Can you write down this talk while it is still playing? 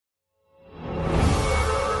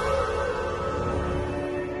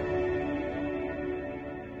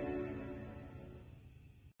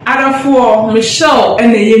for Michelle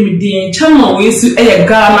and the Yemidin channel we see a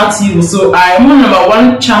Ghana TV, so I am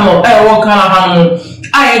 #1 channel. I work on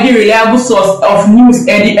I am the reliable source of news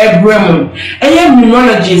Eddie Abraham. I am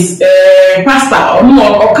numerologist, pastor, or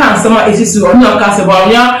more or cancer issues or no cancer.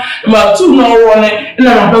 About 2 more one and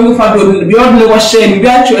I'm going for the ordinary sharing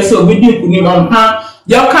virtual so we do put him on her.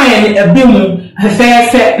 Your kind a bim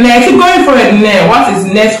fair. Now if you're going for it now, what is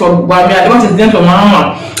next for Bamia? What is next for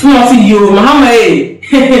Mahama? No, see you, Mahama.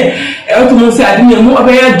 I didn't know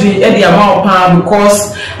about the amount because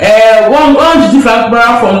one different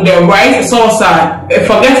from the right source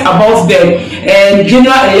forget about the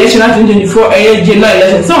general election 2024 general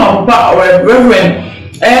election. Some of our reverend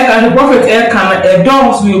can the prophet can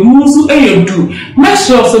dogs will move do make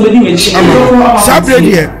sure somebody will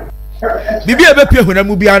change. Bibi ebepie hona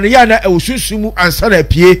mu bia no ya na ewosunsumu ansa na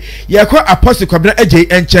pie ye kwa apostle kwabena agye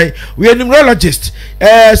enchen we numerologist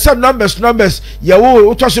some numbers ye wo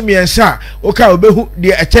utoso miensa oka obehu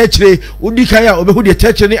de achechire udi kan ya obehu de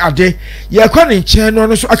achechire ni ade ye kwa ne nchen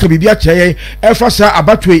no so aka bibi akyeye efa sa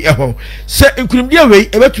abatwe eho se nkunimdie we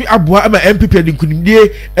ebetu aboa ama MPP de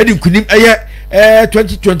nkunimdie edi nkunim eye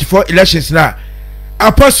 2024 elections na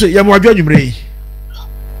apostle ye mo adwo nwumre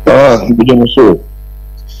bibi so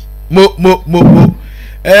mo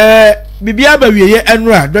bibia ba wieye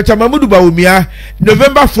enra Dr. Mamudu Bawumia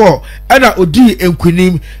November 4 ana odi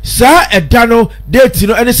enkunim sa eda no date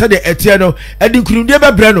no ene se de etie no edi nkunim de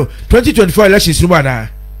ba bre no 2024 elections no ana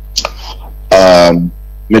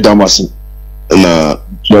medamasi na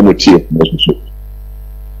tuamotie so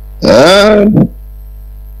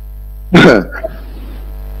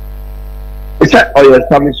it's a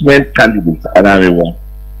establishment candidate and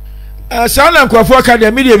Sana nkwafo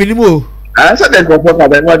academy de minimu asa de nkwafo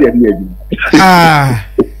academy wa de ni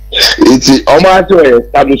it's almost an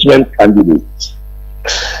establishment candidate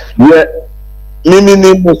yeah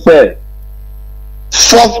minimum say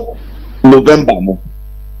 4th November mo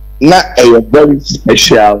na a very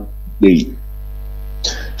special day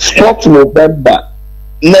 4th November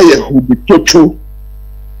na Hubichocho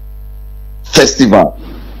festival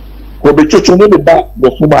Hubichocho no ba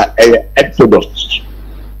do fuma Exodus.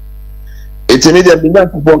 It's immediately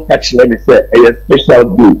not to catch. Let me say a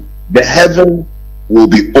special day. The heaven will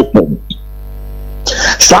be opened.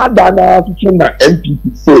 Sadana na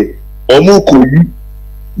MPP say Omukoyi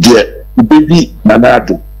the baby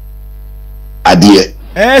Nanado. Adie.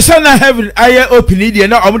 Sana heaven aye open there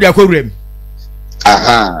na omu de akwrem.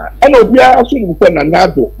 Aha. And obia aso ni say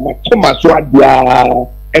Nanado matoma so adia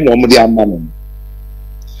and omu de amano.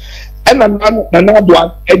 And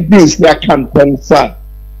Nanado edins na campaign sa.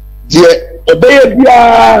 Die obeye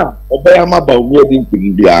bia obeye maba owo di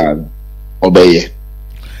nkin bia obeye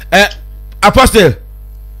apostle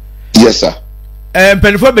yes sir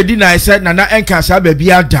penifo be di na say na enka sa ba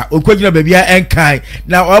bia da okwagina ba bia enkan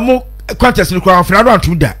na omo contest ni kwa fra do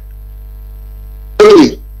antum da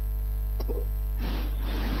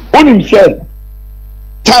onim said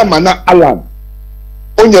time na alan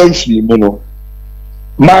onya nfi mu no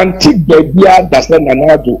man ti ba bia da say na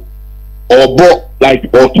nado obo like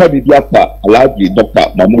authority after Alaji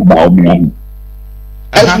Dr. Mahama Bawumia.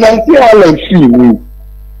 As Nancy Allen see we.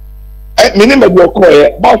 Me name be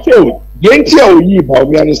call but say yenti a oyi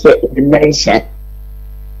Bawumia say immensa.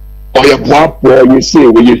 Oya boapo you say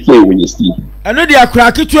when you see. Ano dia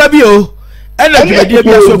kra ketua bi o. Ena dwede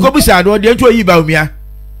bi so ko busa no de ntu oyi Bawumia.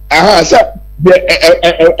 Aha say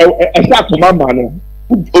the exact mama no.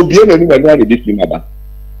 Obi na ni na dey fi maba.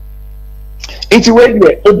 It's when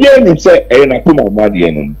you say, I put my money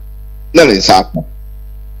in. None is happening.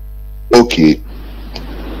 Okay.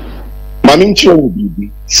 Mammy Cho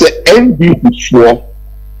Bibi say, NB sure,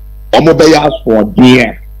 Omobayas for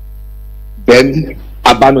dear. Then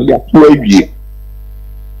Abano ya 12 years.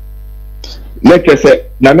 Let us say,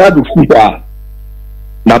 Nanadu Fuba,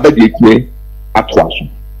 Nabadi at Wash.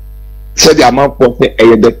 Said the amount for say,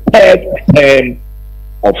 the 3rd term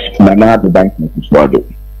of Nanadu Banking to swallow.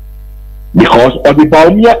 Because of the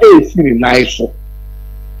Bawumia is in nice.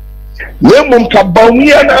 Lemon ka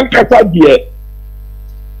Bawumia na kata die.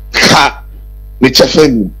 Ha, me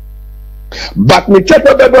chefeni. But me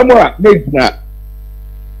chefe bebe mo na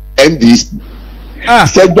MDs.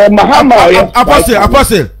 Said the Mahama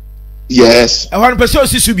apostle. Yes. I want person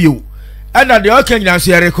sisu biu. And the okay na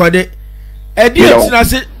se record it. E di na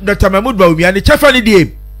se Dr. Mamudu Bawumia ni chefe ni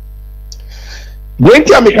die.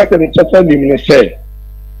 Wenti amekata ni chefe ni me say.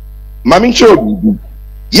 Mami Chobi,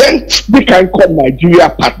 yen we can call Nigeria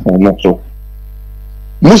partner not so.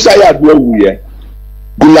 Musa ya dwe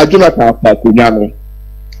Gula Jonathan Fakunyano,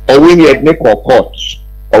 or we need make or court,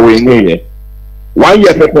 or we need 1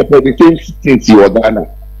 year for the same things you Ghana.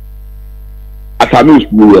 Atami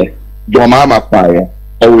School, John Mahama Fire,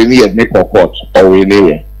 or we need a nickel court, or we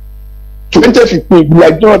need 2015,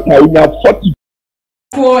 like John, we have 40.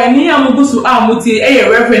 For any amugusu amuti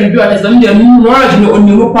reverend do as them knowledge no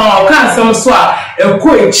onimu pa o kan some so a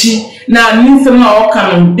koechi na ninsem na o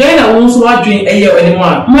kan then na won so adwen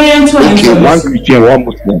anymore my to one Christian one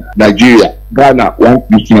Muslim Nigeria Ghana one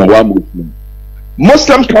Christian one Muslim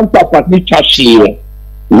Muslim counterpart ni church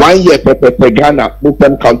 1 year per Ghana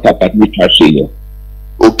Muslim counterpart ni church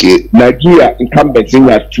okay Nigeria incumbents in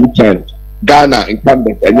 2 terms Ghana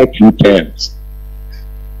incumbents and 2 terms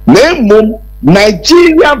name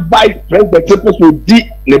Nigeria vice president supposed to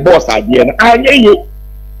be the boss idea and anye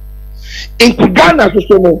in Ghana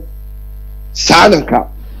so no sananka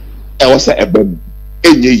e was a ebem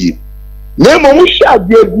enye na mo sha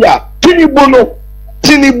dia Tinubu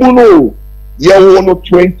no ye won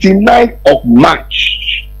 29th of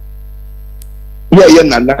March ye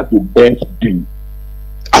nana to birthday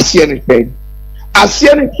asiene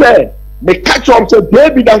said me catch up to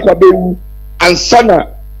David and Kwabewu and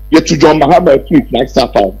Sana yet to John Mahama tweet like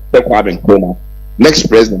Safa Kwame next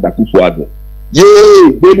president that is what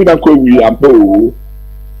yay David and Kwabewu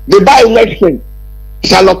the by election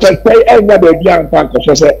Charlotte say another day and thank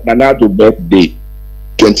Professor Nanado birthday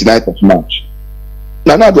 29th of March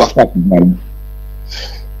Nanado affect man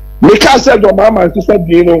me can say John Mahama and sister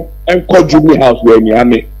Dino and call Jubilee House where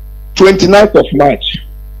me 29th of March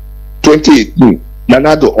 2018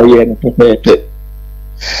 Nanado oye no pepe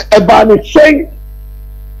ebani say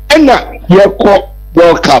ena yeko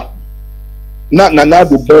World Cup na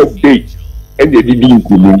Nanado birthday and they didn't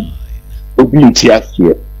nkulu obi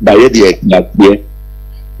ntiasie ba ye de eknasie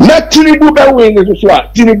na Tinubu be win so a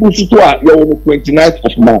Tinubu so a ye on 29th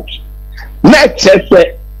of March na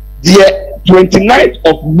chese the 29th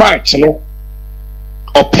of March no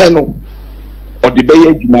openo or the be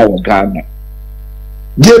adwuma wo Ghana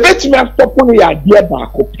the betimi astopon ya de ba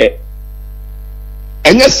ko pe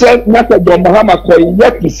enye se na se John Mahama ko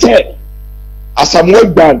yet say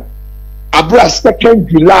asamwe dan abra 2nd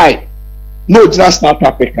July no just South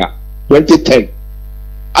Africa 2010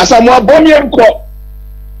 asamwa bomienko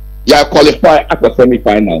ya qualify at the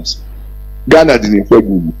semi-finals Ghana didn't play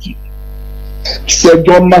good se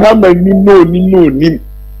John Mahama ni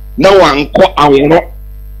na wanko awon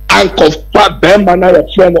anko fa bema na your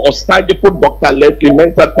friend or study for Dr. Leslie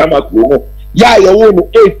Mensa Tamakuru ya ye won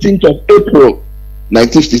 18th of April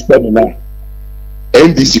 1967 na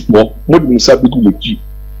NDC mo modun sabigu leji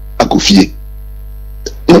akofie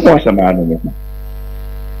no asama no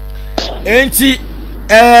enti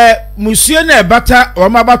musue na bata o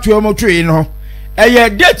ma batu o mo twe no eye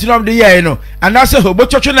date no de ye no anase ho bo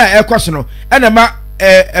chocho na ekwaso no ena ma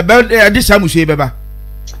ebe sa musue beba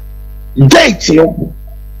date no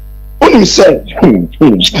onim say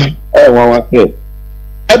wa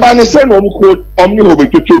eba ne say no mo ko omni ho be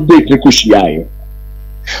chocho date ko shiaye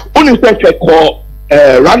onim say ko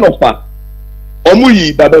run offer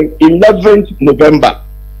omuyi baba 11th November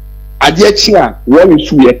ade chia when we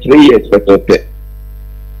 3 years pepe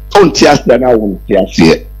on tias na won tias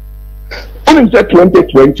here on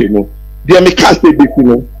 2020 no dey me can say this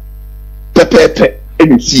no pepe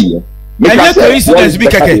any see me can say coincidence bi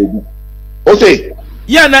keke o say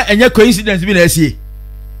ya na enye coincidence bi na sie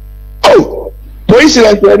oh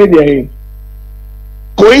coincidence any dey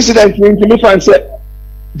coincidence mean me fan say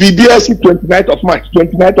BBS 29th of March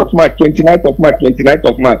 29th of March 29th of March 29th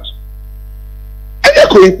of March any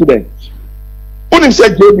coincidence when him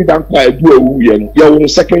said David and Kwa do a you on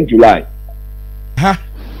 2nd July ha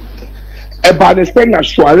e ba ne spend na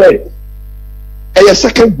soare e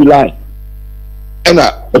 2nd July and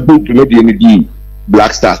a big comedian di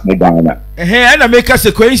Black Stars no Ghana and I make us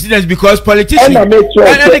a coincidence because politicians and I make sure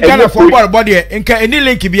and any kind of football body nka any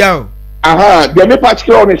link bia the me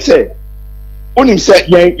particular on say when him said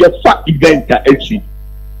your fat event actually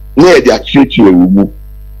near the church you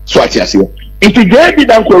so I say if you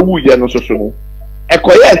David and Kwa you no so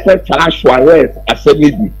ekoye se trashware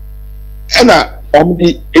asemedi ena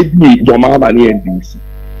omdi edni John Mahama ni NDC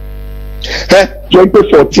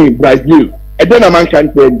 2014 Brazil and then a man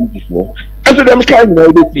can tell you before and so them can know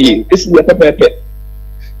the thing this is the pepe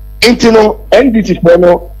intino NDC for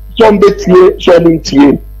no some betie some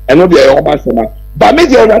tie and no be your masema but me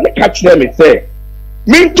dey na catch them say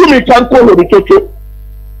me to me can call the toto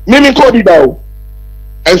me call it down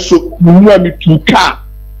and so me me to car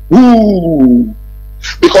ooh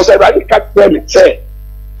because I already catch them and say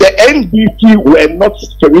the NDC were not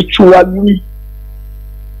spiritually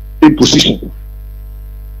in position.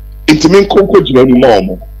 It's mean conquer Jimmy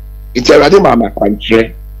Mom. It's already Mama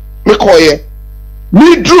country. Me call ye.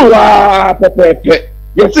 Me drew pepe.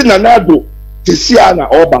 Yes, in Nanado. Tisiana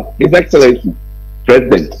Oba, His Excellency,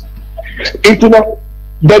 President. Into no,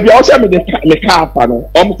 there be also the car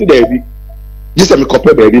panel, almost there. Just a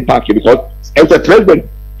couple baby parking because as the president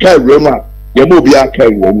can Roma, your mobile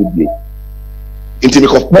can Roma. Into me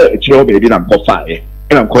compare a child baby and I'm fire,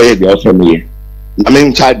 and I'm quiet the also me. I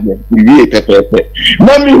mean, child, we pepper.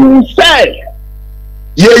 Mommy, who said,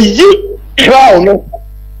 ye crown,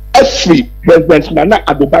 every president, Nana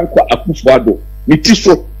at the bank of Akufo-Addo,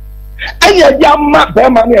 Mitiso. And your young man, their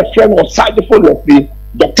money, a friend was side full of the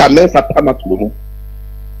Dr. Mensa Tamatuno.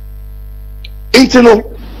 In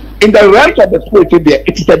the realms of the spirit, there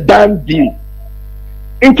it is a done deal.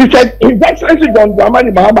 It is a His Excellency John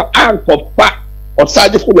Dramani Mahama and for fact or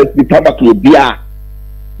side full of the Tamatuno.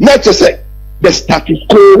 Not to say the status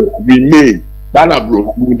quo remain. Dana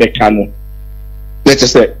bro, with the canon. Let's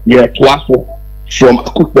just say, yeah, Twaso from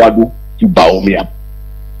Akufo-Addo to Baumia.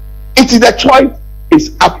 It is the choice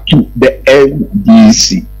is up to the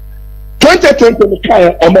NDC. 2020,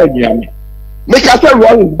 Mikaya Omeniame. Make us a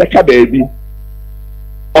run Becca baby.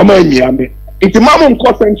 Omeniame. It's a Mamon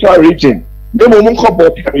Central region. The Mamon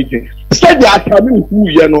Border region. Said they are coming who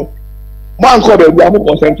you know. Man called the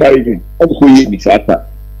Mamon Central region. And who you Misata.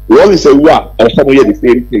 We always say, wow, or somewhere the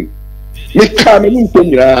same thing. Mikame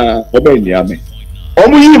Omeniame.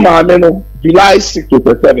 Omuyi Mameno, July 6 to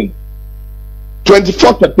 7.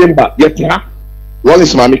 24th September, yet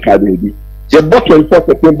Rollins Mami Kadebi. You bought 24th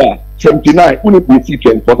September, 79, Unipc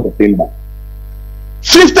 24th September.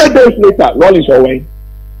 50 days later, Rollins away.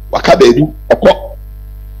 Wakabedu, Oko.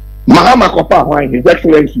 Mahama Kopa, His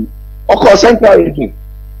Excellency, Oko Central Region,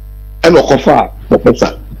 and Okofa,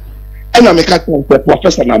 Professor. And I'm a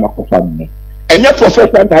Professor Namakofa. And your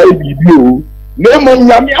professor, I review. No one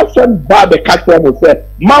Yami sent by the catcher will say,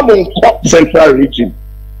 Mamon Cop Central Region.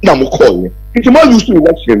 Namu call you. It's more used to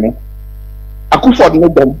election. Akufo-Addo no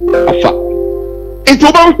them afa. It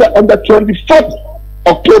was on the 24th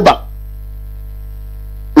October.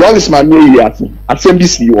 Rollins Mami Yasi, Assembly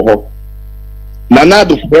CEO.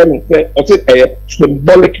 Nanado Fren said, a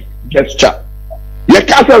symbolic gesture. Your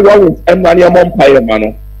castle Rollins and Mania Mompire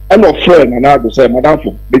Mano, and no friend Nanado said, Madame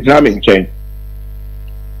for Benjamin Chain.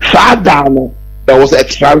 Sadano. There was a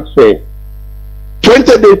transfer 20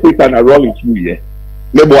 days later and a rolling 2 years.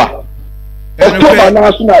 Meboa. October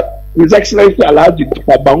National, His Excellency Alaji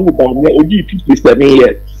Bangu Baunia Oji 57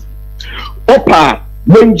 years. Opa,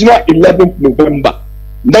 Benjina 11th November.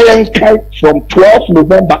 Then from 12th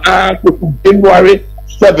November to January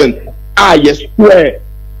 7th. Yes, square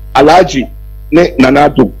Alaji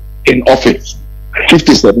Nanado in office.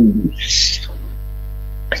 57 years.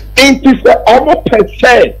 It is almost per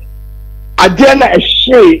se. Adena a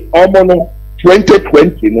shade almost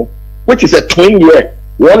 2020, no, which is a 20-year.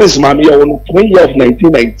 One is Mami on 20 years of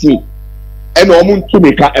 1919. And Omun to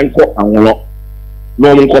make a encore and no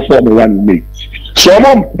one conform one mate. So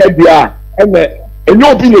I'm pedia and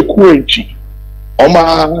no being a quenchi.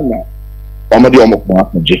 Oma the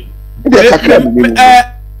Omokuaji.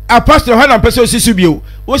 A pastor had a person Sisubio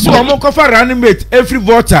was Omokofa running mate every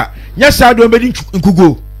voter. Yes, I don't believe in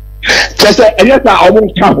Kugo. Just a yes, I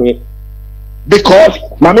won't come. Because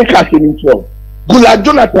Mami Kasi in 12. Gula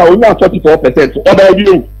Jonathan will not 44%. Over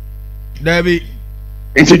you. Debbie.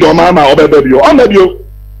 Into your mama over baby. On you.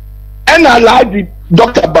 And I like the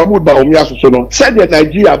Dr. Mahmoud Baumia Sosono said that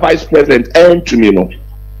Nigeria Vice President earned to me, no.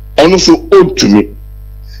 Also owed to me.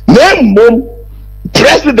 Name mom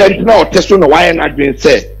President now testing why I'm not being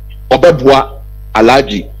said. Obabua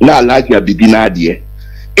Alaji. Na Alaji Abibina dear.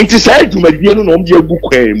 It is said to me, into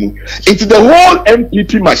the whole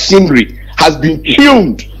MPP machinery has been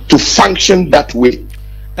tuned to function that way.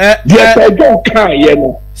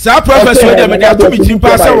 Sir Professor, they have to be team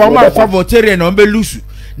passer one man for voter and umbe lusu.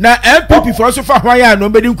 Now MPP for also for why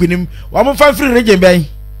nobody kunim. One man free region bay.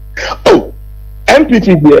 Oh,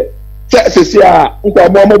 MPP there. Say it's a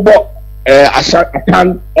moment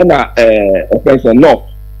Ashan and a person no.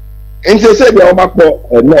 And they said they are back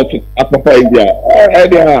for North Africa,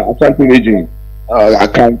 India, Ashanti region. I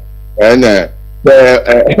can't and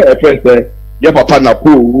the first your papa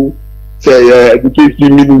Napu say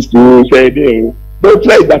education minister say they don't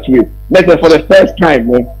play that way. Let's say for the first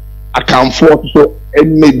time I can afford so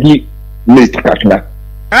and maybe late kakna.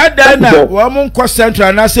 Adana one more central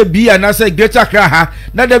and I say B and I say Greater Accra.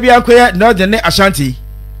 Now there be a northern Ashanti.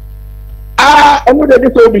 I'm going to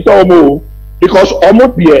do this almost because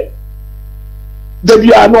almost be there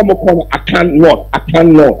be a normal corner. I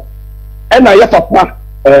cannot. And I have papa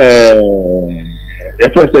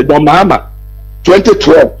President Mahama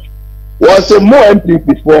 2012 was a more MP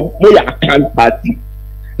before more can party.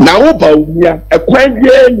 Now Baumia a quite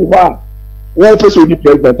one person the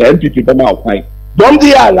president MPP come out fine don't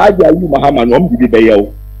dey allow you Mahama no be be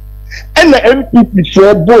yo and the MPP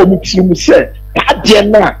so bo mi team say that dey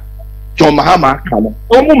na John Mahama kan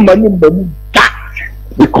omo mani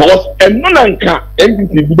because and no nanka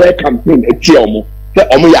MPP be their campaign eti omo say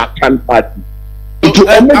omo ya can party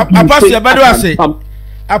Apostle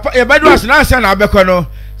Yabadu ase na ase na abekọ no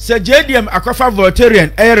se JDM akofa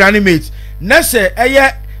Voltarian reanimate na se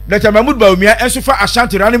Dr. Mahmoud Bawumia enso fa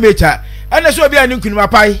Ashanti reanimator and so obi ani nkunuma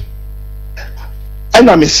pai and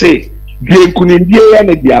I say the nkunindie ya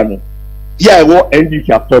na dia no ya wo NDC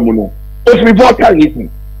afam no if we vote anything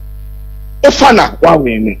ofana wa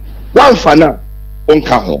win one fana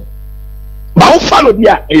onka ho ba ofano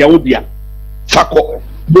dia e ya wo dia fako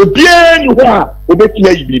do bia ni ho a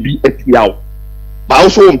obetia yi bibi etia wo ba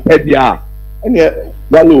so mpe dia ene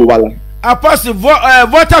wala Apostle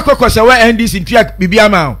voter caucus we NDC ntia bibi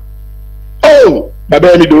ama oh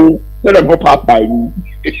baba mi do let them go papa you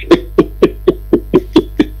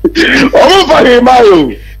oh for him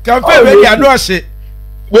ayo campaign we dia no se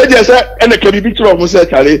we just say ene ka bibi tro mo say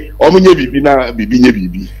chale o mo nye bibi na bibi nye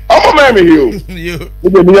bibi o mo me yo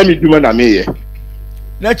we dey me duma na me ye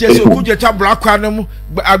na che so kuje ta black anum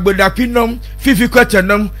agbodapinom fifi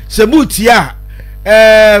kwatanum se mutia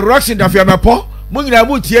Roxy da fiamapo mo nyina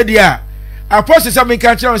mutie dia apostle say me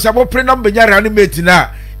kan kire say mo pre number nya reanimate na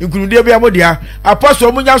nkunudie bia mo dia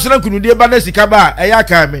apostle mo nya so na nkunudie ba na sika ba e ya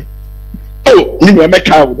ka me oh ni me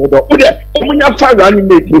ka wo do o de mo nya fa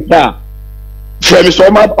reanimate sa frame so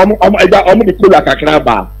o de kula kakra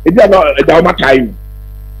ba e dia no e da o makai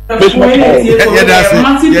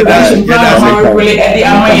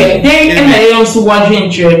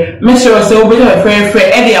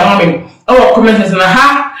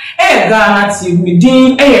Ghana TV, me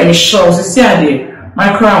din, Michelle,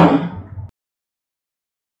 my crown.